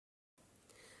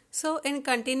So in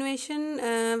continuation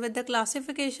with the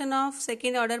classification of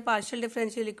second order partial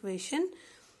differential equation,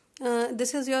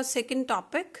 this is your second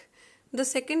topic. The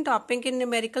second topic in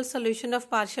numerical solution of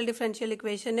partial differential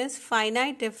equation is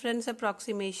finite difference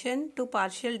approximation to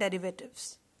partial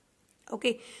derivatives.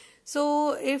 Okay,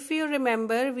 so if you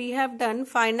remember, we have done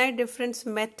finite difference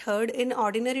method in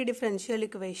ordinary differential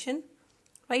equation,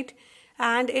 right?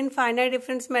 And in finite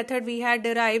difference method, we had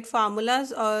derived formulas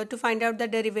to find out the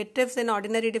derivatives in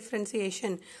ordinary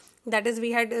differentiation. That is,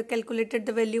 we had calculated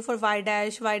the value for y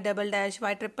dash, y double dash,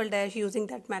 y triple dash using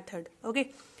that method.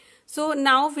 Okay. So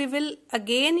now we will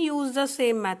again use the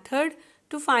same method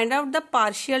to find out the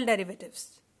partial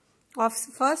derivatives of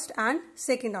first and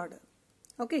second order.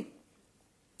 Okay.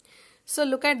 So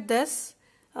look at this.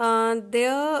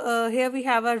 Here we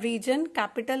have a region,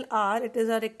 capital R. It is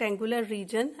a rectangular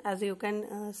region, as you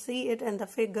can see it in the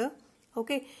figure.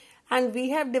 Okay, and we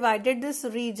have divided this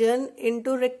region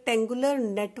into rectangular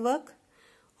network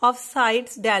of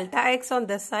sides delta x on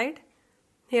this side.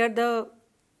 Here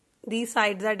these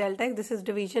sides are delta x. This is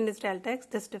division is delta x.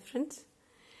 This difference,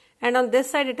 and on this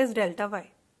side it is delta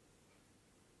y.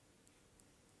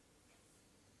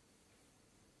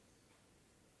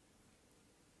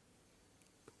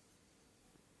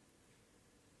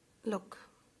 Look,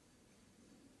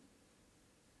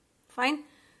 fine.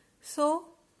 So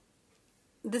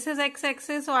this is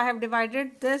x-axis, so I have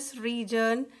divided this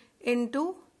region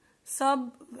into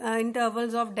sub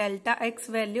intervals of delta x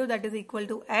value, that is equal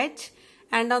to h,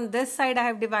 and on this side I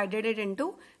have divided it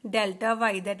into delta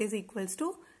y, that is equals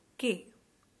to k.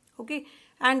 Okay,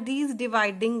 and these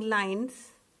dividing lines,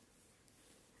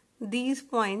 these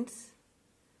points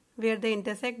where they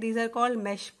intersect, these are called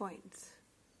mesh points.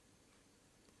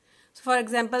 So for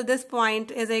example, this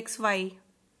point is xy.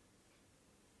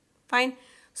 Fine.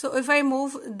 So if I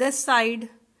move this side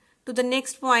to the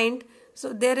next point,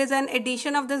 so there is an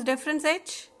addition of this difference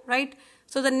h, right?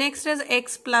 So the next is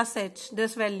x plus h,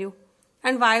 this value,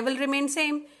 and y will remain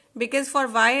same because for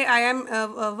y I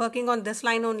am working on this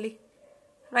line only,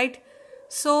 right?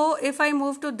 So if I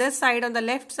move to this side on the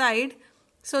left side,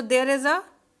 so there is a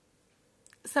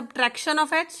subtraction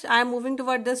of h. I am moving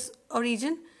toward this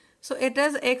origin. So it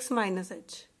is x minus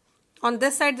h. On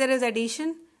this side there is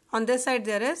addition, on this side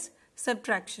there is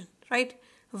subtraction, right?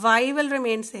 Y will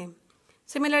remain same.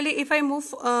 Similarly, if I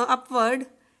move upward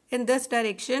in this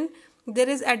direction, there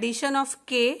is addition of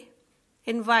k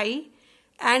in y,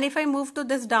 and if I move to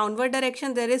this downward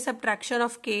direction, there is subtraction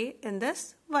of k in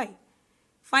this y.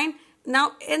 Fine.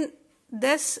 Now in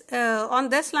this on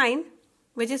this line,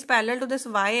 which is parallel to this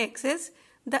y-axis,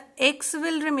 the x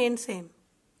will remain same.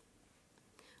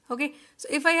 Okay, so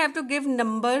if I have to give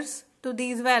numbers to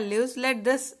these values, let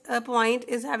this point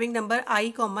is having number I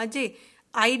comma j.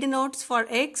 I denotes for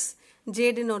x,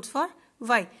 j denotes for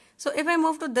y. So if I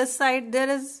move to this side, there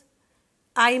is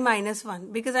I minus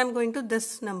 1 because I am going to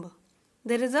this number.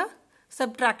 There is a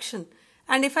subtraction.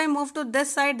 And if I move to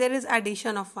this side, there is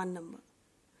addition of one number.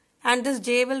 And this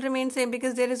j will remain same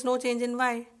because there is no change in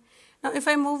y. Now if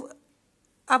I move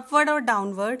upward or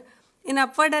downward, in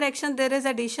upward direction there is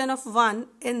addition of 1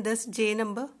 in this j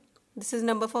number. This is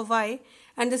number for y,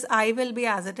 and this I will be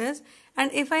as it is. And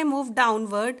if I move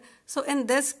downward, so in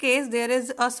this case there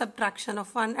is a subtraction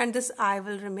of 1 and this I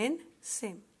will remain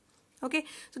same. Okay,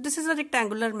 so this is a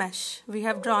rectangular mesh we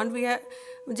have drawn. We have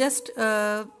just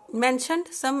mentioned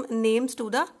some names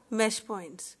to the mesh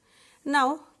points.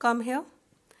 Now come here.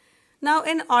 Now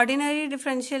in ordinary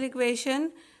differential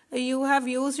equation, you have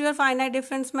used your finite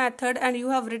difference method and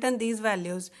you have written these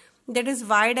values. That is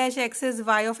y dash x is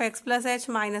y of x plus h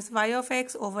minus y of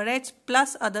x over h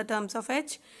plus other terms of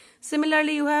h.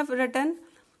 Similarly, you have written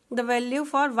the value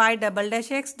for y double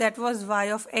dash x, that was y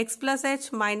of x plus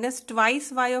h minus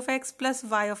twice y of x plus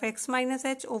y of x minus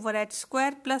h over h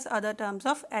square plus other terms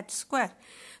of h square.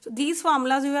 So these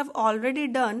formulas you have already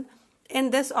done in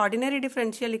this ordinary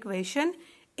differential equation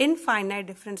in finite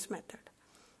difference method.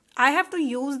 I have to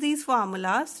use these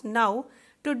formulas now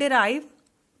to derive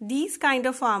these kind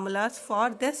of formulas for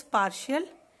this partial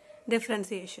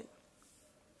differentiation.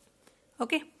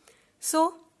 Okay,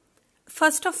 so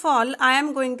first of all, I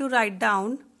am going to write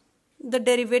down the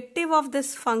derivative of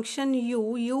this function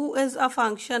u. U is a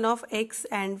function of x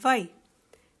and y.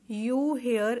 U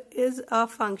here is a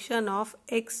function of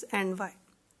x and y.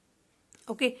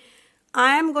 Okay,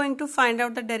 I am going to find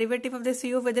out the derivative of this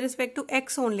u with respect to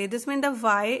x only. This means the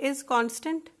y is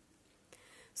constant.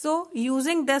 So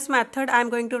using this method, I am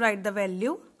going to write the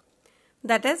value,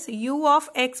 that is u of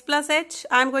x plus h.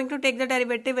 I am going to take the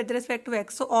derivative with respect to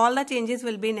x. So all the changes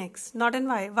will be in x, not in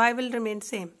y. Y will remain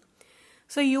same.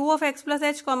 So u of x plus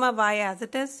h comma y as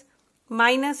it is.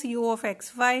 minus u of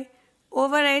xy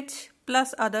over h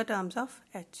plus other terms of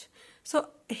h. So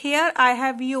here I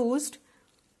have used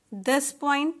this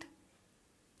point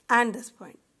and this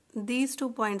point. These 2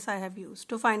 points I have used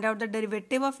to find out the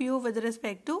derivative of u with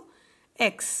respect to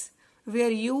x, where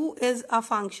u is a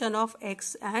function of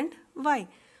x and y.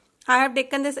 I have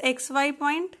taken this xy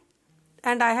point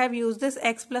and I have used this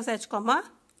x plus h comma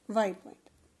y point.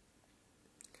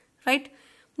 Right?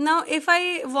 Now if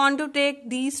I want to take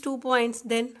these 2 points,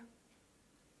 then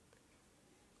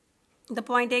the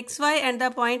point xy and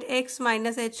the point x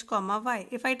minus h comma y.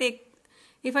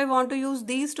 If I want to use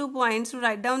these 2 points to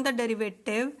write down the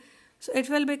derivative, so it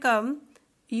will become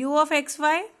u of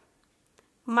xy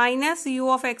minus u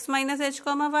of x minus h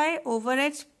comma y over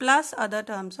h plus other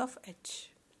terms of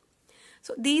h.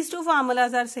 So these 2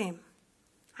 formulas are same.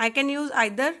 I can use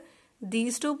either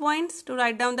these 2 points to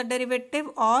write down the derivative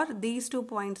or these 2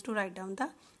 points to write down the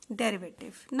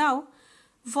derivative. Now,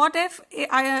 what if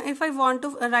I want to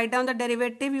write down the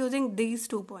derivative using these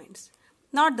 2 points?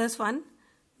 Not this one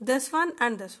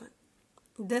and this one.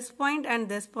 This point and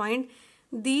this point.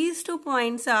 These 2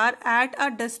 points are at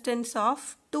a distance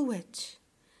of 2h.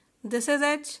 This is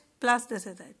h plus this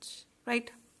is h,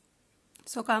 right?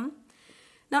 So come.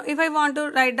 Now if I want to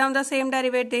write down the same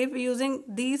derivative using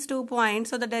these 2 points,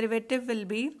 so the derivative will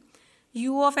be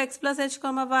u of x plus h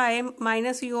comma y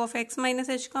minus u of x minus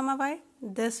h comma y,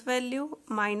 this value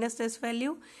minus this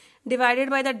value, divided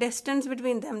by the distance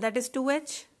between them, that is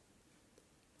 2h,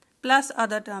 plus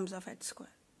other terms of h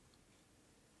square.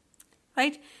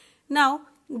 Right? Now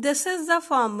this is the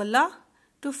formula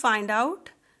to find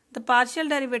out the partial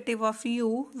derivative of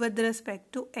u with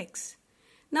respect to x.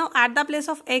 Now at the place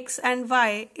of x and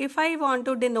y, if I want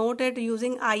to denote it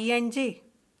using I and j,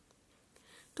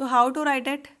 so how to write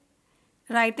it?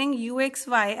 Writing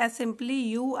uxy as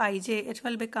simply uij, it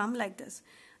will become like this.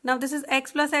 Now this is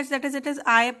x plus h, that is it is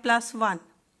I plus 1.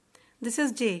 This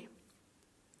is j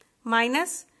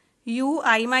minus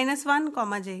ui minus 1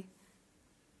 comma j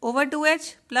over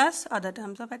 2h plus other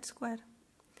terms of h square.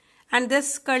 And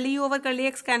this curly u over curly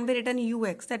x can be written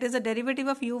ux, that is the derivative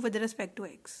of u with respect to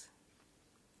x.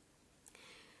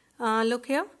 Look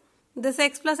here, this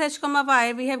x plus h comma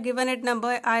y, we have given it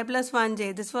number I plus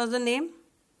 1j. This was the name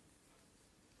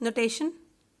notation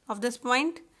of this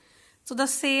point. So the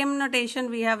same notation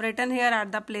we have written here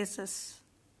at the places.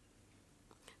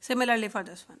 Similarly for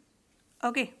this one.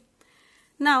 Okay.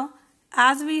 Now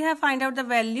as we have find out the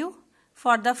value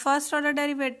for the first order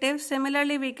derivative,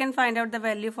 similarly we can find out the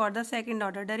value for the second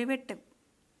order derivative.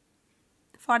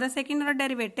 For the second order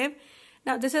derivative,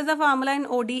 now this is the formula in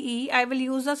ODE. I will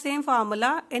use the same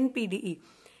formula in PDE.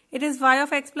 It is y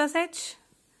of x plus h.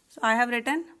 So I have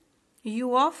written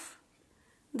u of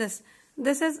this.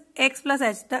 This is x plus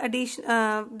h, the addition,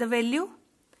 the value,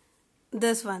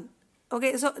 this one.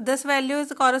 Okay, so this value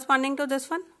is corresponding to this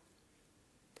one.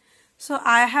 So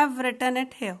I have written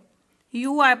it here,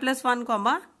 ui plus 1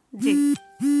 comma j.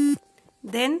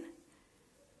 Then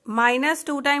minus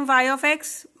 2 times y of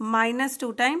x minus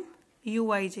 2 times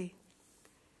uij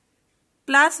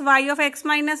plus y of x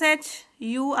minus h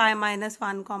ui minus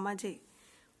 1 comma j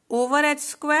over h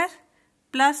square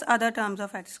plus other terms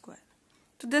of h square.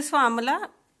 So this formula,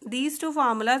 these 2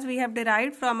 formulas we have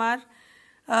derived from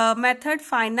our method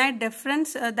finite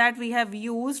difference that we have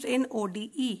used in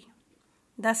ODE.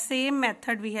 The same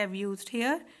method we have used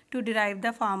here to derive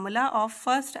the formula of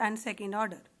first and second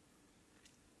order.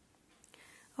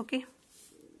 Okay.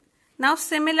 Now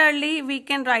similarly we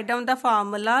can write down the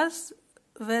formulas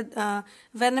with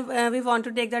when we want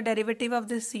to take the derivative of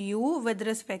this u with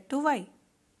respect to y.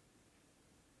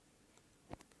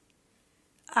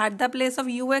 At the place of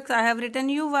ux I have written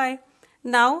uy.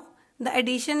 Now the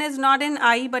addition is not in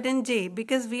I but in j,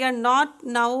 because we are not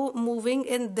now moving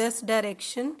in this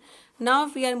direction.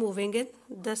 Now we are moving in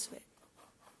this way,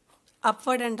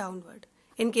 upward and downward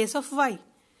in case of y.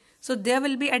 So there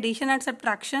will be addition and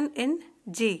subtraction in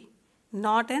j,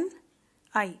 not in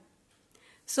I.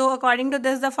 So according to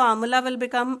this, the formula will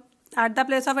become, at the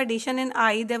place of addition in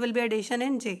I, there will be addition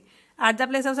in j. At the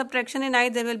place of subtraction in I,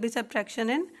 there will be subtraction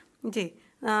in j.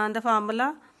 The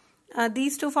formula,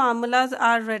 these 2 formulas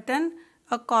are written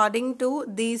according to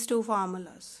these 2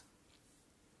 formulas.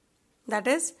 That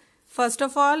is, first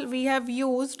of all, we have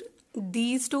used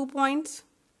these 2 points,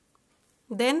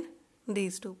 then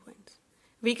these 2 points.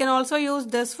 We can also use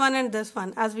this one and this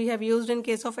one, as we have used in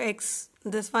case of x,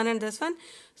 this one and this one.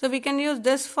 So we can use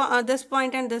this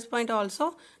point and this point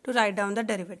also to write down the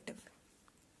derivative.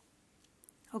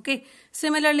 Okay.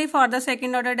 Similarly for the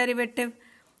second order derivative,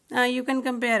 you can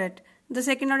compare it. The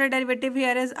second order derivative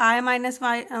here is I minus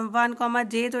 1 comma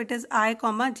j, so it is I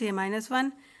comma j minus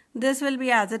 1. This will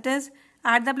be as it is.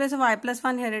 At the place of I plus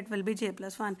 1, here it will be j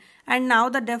plus 1. And now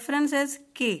the difference is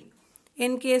k.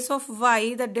 In case of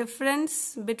y, the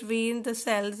difference between the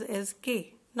cells is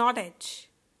k, not h.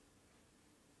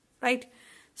 Right?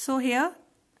 So here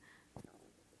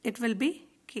it will be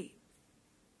k.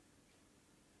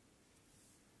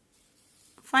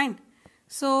 Fine.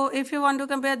 So if you want to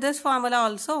compare this formula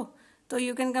also, so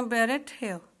you can compare it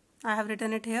here. I have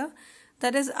written it here.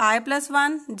 That is I plus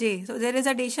 1 j. So there is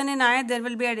addition in I, there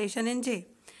will be addition in j.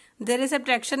 There is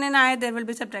subtraction in I, there will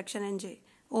be subtraction in j.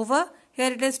 Over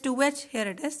here it is 2h, here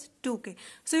it is 2k.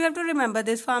 So you have to remember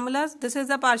these formulas. This is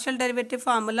the partial derivative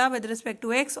formula with respect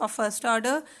to x of first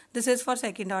order. This is for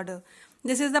second order.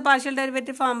 This is the partial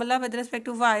derivative formula with respect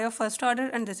to y of first order,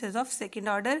 and this is of second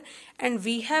order. And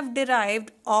we have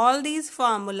derived all these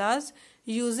formulas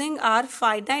using our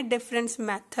finite difference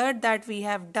method that we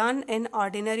have done in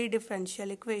ordinary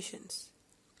differential equations.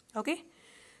 Okay?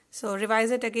 So revise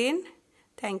it again.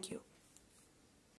 Thank you.